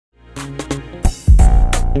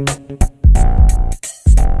Well,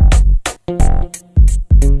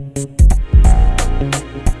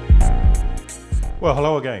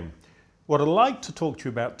 hello again. What I'd like to talk to you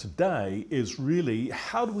about today is really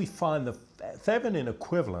how do we find the Thevenin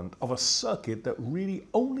equivalent of a circuit that really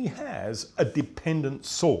only has a dependent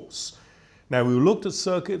source. Now, we've looked at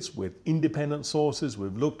circuits with independent sources,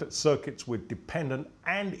 we've looked at circuits with dependent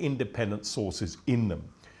and independent sources in them.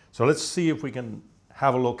 So let's see if we can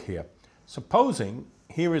have a look here. Supposing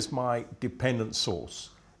here is my dependent source.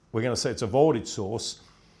 We're going to say it's a voltage source.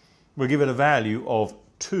 We'll give it a value of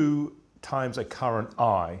 2 times a current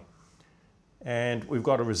I. And we've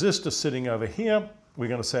got a resistor sitting over here. We're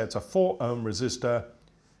going to say it's a 4 ohm resistor.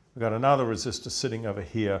 We've got another resistor sitting over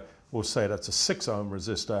here. We'll say that's a 6 ohm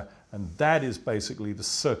resistor. And that is basically the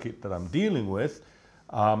circuit that I'm dealing with.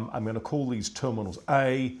 I'm going to call these terminals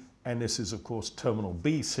A, and this is of course terminal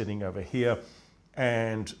B sitting over here.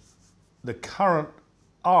 And the current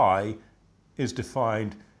I is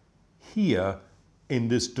defined here in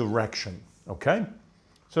this direction, okay?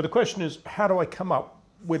 So the question is, how do I come up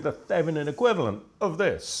with the Thevenin equivalent of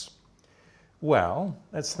this? Well,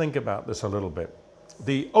 let's think about this a little bit.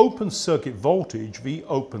 The open circuit voltage, V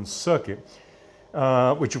open circuit,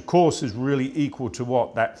 which of course is really equal to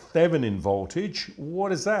what? That Thevenin voltage.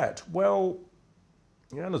 What is that? Well,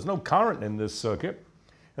 there's no current in this circuit.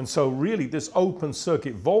 And so really this open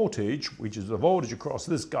circuit voltage, which is the voltage across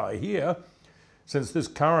this guy here, since this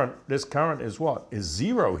current is what? Is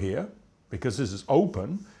 0 here, because this is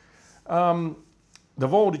open, the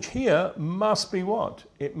voltage here must be what?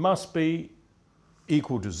 It must be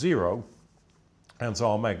equal to 0. And so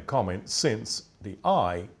I'll make a comment, since the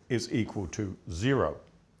I is equal to 0.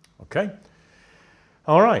 Okay?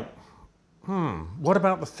 All right. What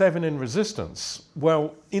about the Thevenin resistance?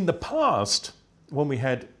 Well, in the past, when we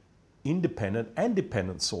had independent and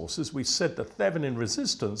dependent sources, we said the Thevenin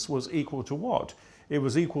resistance was equal to what? It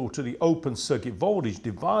was equal to the open circuit voltage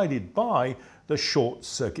divided by the short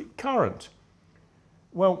circuit current.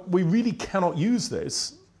 Well, we really cannot use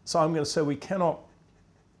this, so I'm going to say we cannot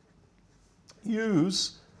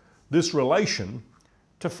use this relation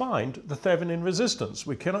to find the Thevenin resistance.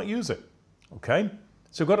 We cannot use it, okay?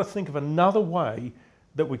 So we've got to think of another way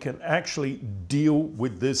that we can actually deal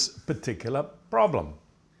with this particular problem.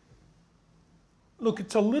 Look,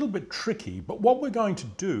 it's a little bit tricky, but what we're going to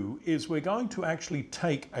do is we're going to actually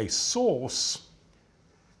take a source,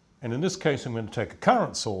 and in this case I'm going to take a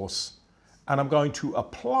current source, and I'm going to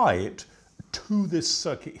apply it to this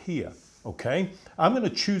circuit here, okay? I'm going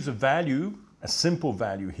to choose a value, a simple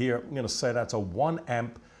value here. I'm going to say that's a 1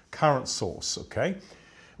 amp current source, okay?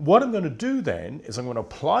 What I'm going to do then is I'm going to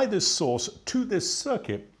apply this source to this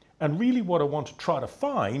circuit, and really what I want to try to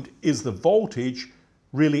find is the voltage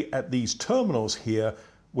really at these terminals here,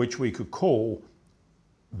 which we could call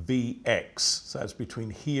Vx. So that's between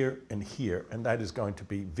here, and that is going to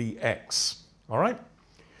be Vx, all right?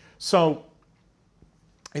 So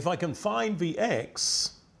if I can find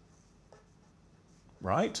Vx,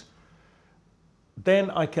 right,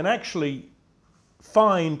 then I can actually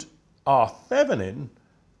find our Thevenin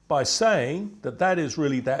by saying that that is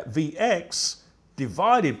really that Vx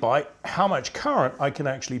divided by how much current I can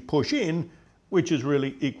actually push in, which is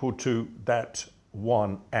really equal to that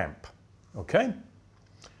 1 amp, okay?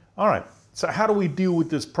 All right, so how do we deal with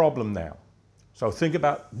this problem now? So think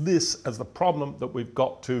about this as the problem that we've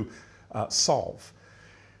got to solve.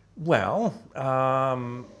 Well,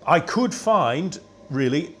 I could find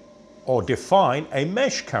really, or define a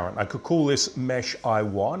mesh current. I could call this mesh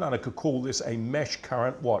I1, and I could call this a mesh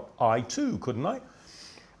current, what, I2, couldn't I?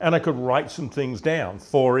 And I could write some things down.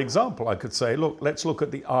 For example, I could say, look, let's look at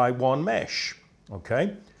the I1 mesh,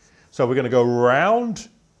 okay? So we're going to go round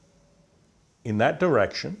in that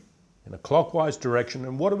direction, in a clockwise direction.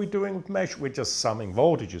 And what are we doing with mesh? We're just summing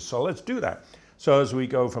voltages. So let's do that. So as we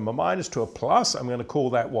go from a minus to a plus, I'm going to call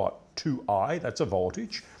that what? 2I, that's a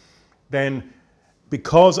voltage. Then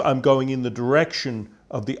because I'm going in the direction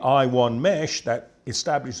of the I1 mesh, that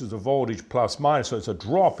establishes a voltage plus minus, so it's a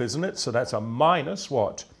drop, isn't it? So that's a minus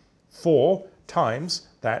what? 4 times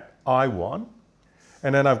that I1.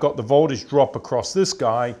 And then I've got the voltage drop across this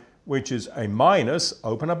guy, which is a minus,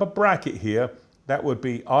 open up a bracket here, that would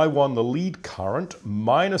be I1, the lead current,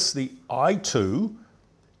 minus the I2,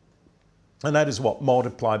 and that is what?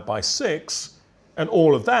 Multiplied by 6, and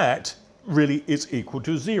all of that really is equal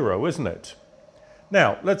to 0, isn't it?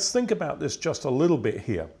 Now, let's think about this just a little bit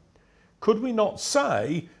here. Could we not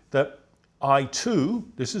say that I2,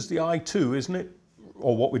 this is the I2, isn't it?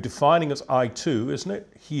 Or what we're defining as I2, isn't it?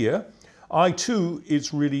 Here. I2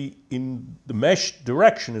 is really in the mesh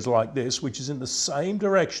direction is like this, which is in the same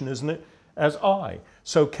direction, isn't it, as I.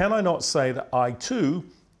 So can I not say that I2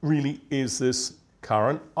 really is this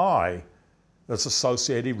current I that's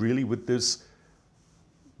associated really with this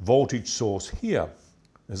voltage source here?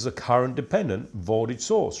 This is a current dependent voltage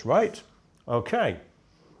source, right? Okay.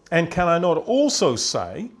 And can I not also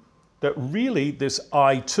say that really this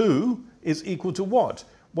I2 is equal to what?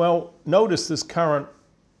 Well, notice this current,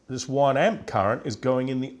 this 1 amp current is going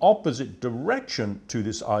in the opposite direction to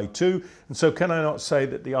this I2. And so can I not say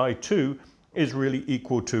that the I2 is really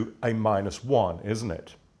equal to a -1, isn't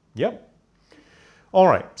it? Yep. All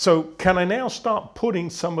right, so can I now start putting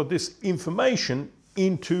some of this information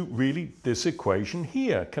into really this equation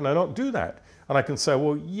here? Can I not do that? And I can say,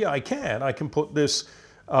 well, yeah, I can. I can put this,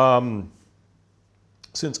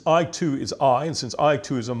 since I2 is I, and since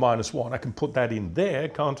I2 is a -1, I can put that in there,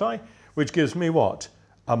 can't I? Which gives me what?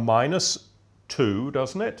 A -2,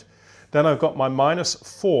 doesn't it? Then I've got my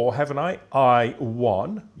 -4, haven't I?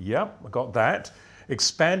 I1, yep, I got that.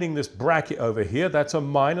 Expanding this bracket over here, that's a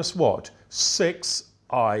minus what?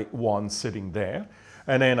 6I1 sitting there.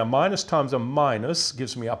 And then a minus times a minus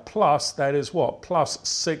gives me a plus, that is what? Plus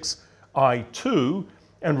 6I2,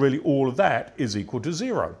 and really all of that is equal to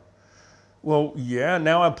 0. Well, yeah,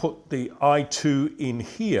 now I put the I2 in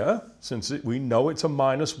here, since we know it's a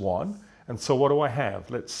 -1. And so what do I have?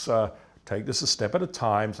 Let's take this a step at a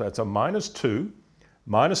time. So that's a -2,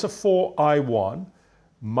 minus a 4I1,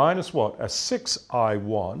 minus what? A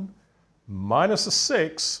 6I1, minus a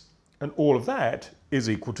 6, and all of that is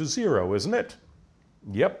equal to 0, isn't it?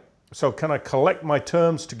 Yep. So can I collect my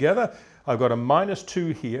terms together? I've got a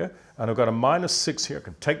 -2 here, and I've got a -6 here. I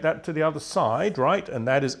can take that to the other side, right? And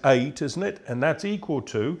that is 8, isn't it? And that's equal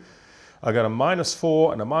to, I've got a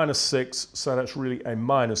 -4 and a -6, so that's really a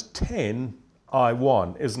 -10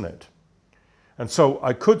 I1, isn't it? And so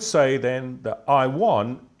I could say then that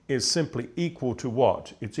I1 is simply equal to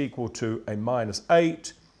what? It's equal to a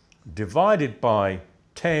 -8 divided by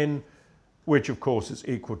 10, which of course is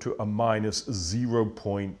equal to a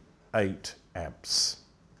 -0.8 amps.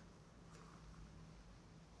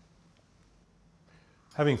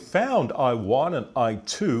 Having found I1 and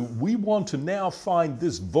I2, we want to now find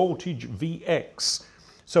this voltage Vx.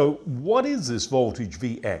 So what is this voltage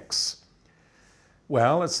Vx?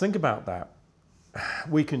 Well, let's think about that.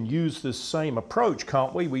 We can use this same approach,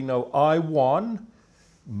 can't we? We know I1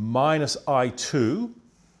 minus I2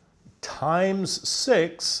 times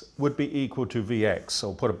 6 would be equal to Vx. So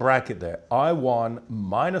we'll put a bracket there. I1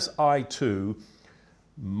 minus I2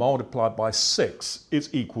 multiplied by 6 is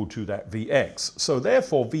equal to that Vx. So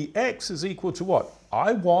therefore, Vx is equal to what?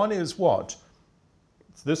 I1 is what?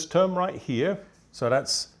 It's this term right here. So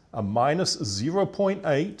that's a minus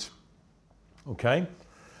 0.8. Okay.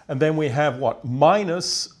 And then we have what?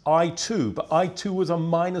 Minus I2. But I2 was a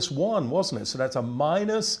 -1, wasn't it? So that's a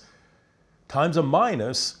minus times a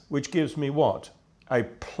minus, which gives me what? A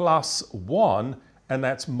 +1, and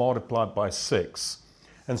that's multiplied by 6.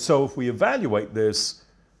 And so if we evaluate this,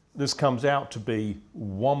 this comes out to be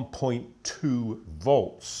 1.2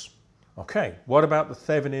 volts. Okay, what about the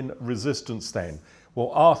Thevenin resistance then?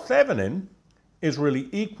 Well, our Thevenin is really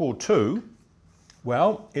equal to,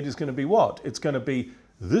 well, it is going to be what? It's going to be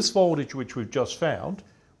this voltage which we've just found,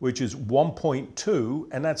 which is 1.2,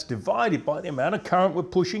 and that's divided by the amount of current we're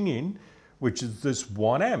pushing in, which is this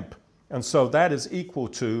 1 amp. And so that is equal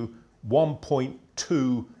to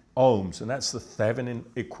 1.2 ohms, and that's the Thevenin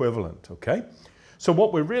equivalent, okay? So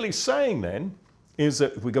what we're really saying then is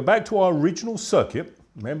that if we go back to our original circuit,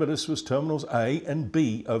 remember this was terminals A and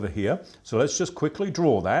B over here, so let's just quickly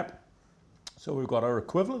draw that. So we've got our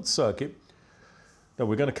equivalent circuit that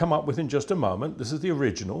we're going to come up with in just a moment. This is the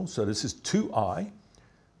original, so this is 2I.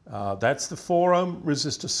 That's the 4 ohm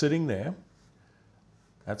resistor sitting there.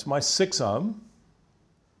 That's my 6 ohm.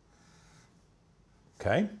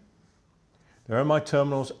 Okay. There are my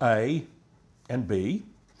terminals A and B.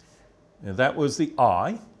 And that was the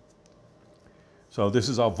I. So this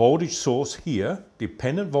is our voltage source here,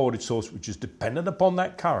 dependent voltage source, which is dependent upon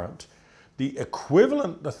that current. The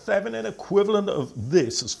equivalent, the Thevenin equivalent of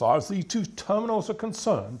this, as far as these two terminals are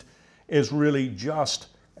concerned, is really just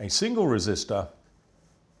a single resistor.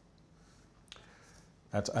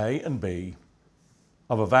 That's A and B,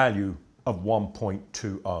 of a value of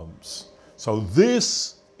 1.2 ohms. So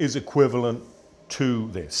this is equivalent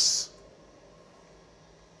to this.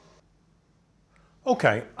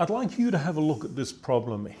 Okay, I'd like you to have a look at this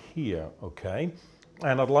problem here, okay?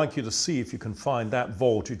 And I'd like you to see if you can find that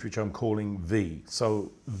voltage, which I'm calling V.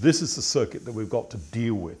 So this is the circuit that we've got to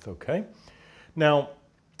deal with, okay? Now,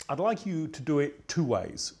 I'd like you to do it two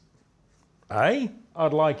ways. I'd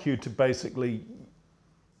like you to basically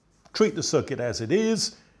treat the circuit as it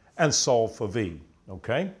is and solve for V,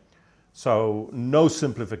 okay? So no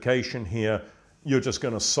simplification here. You're just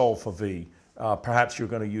going to solve for V. Perhaps you're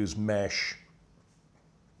going to use mesh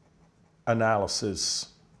analysis,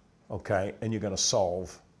 okay? And you're going to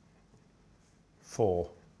solve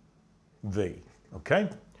for V, okay?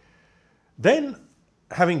 Then,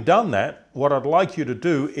 having done that, what I'd like you to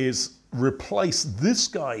do is replace this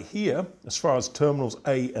guy here as far as terminals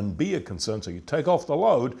A and B are concerned. So you take off the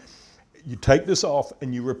load, you take this off,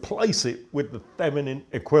 and you replace it with the Thevenin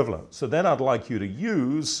equivalent. So then I'd like you to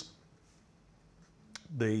use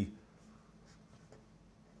the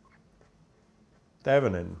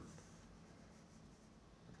Thevenin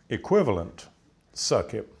equivalent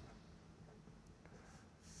circuit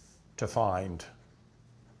to find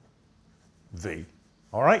V.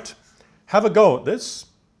 All right? Have a go at this,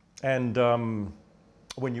 and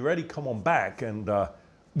when you're ready, come on back and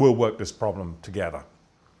we'll work this problem together.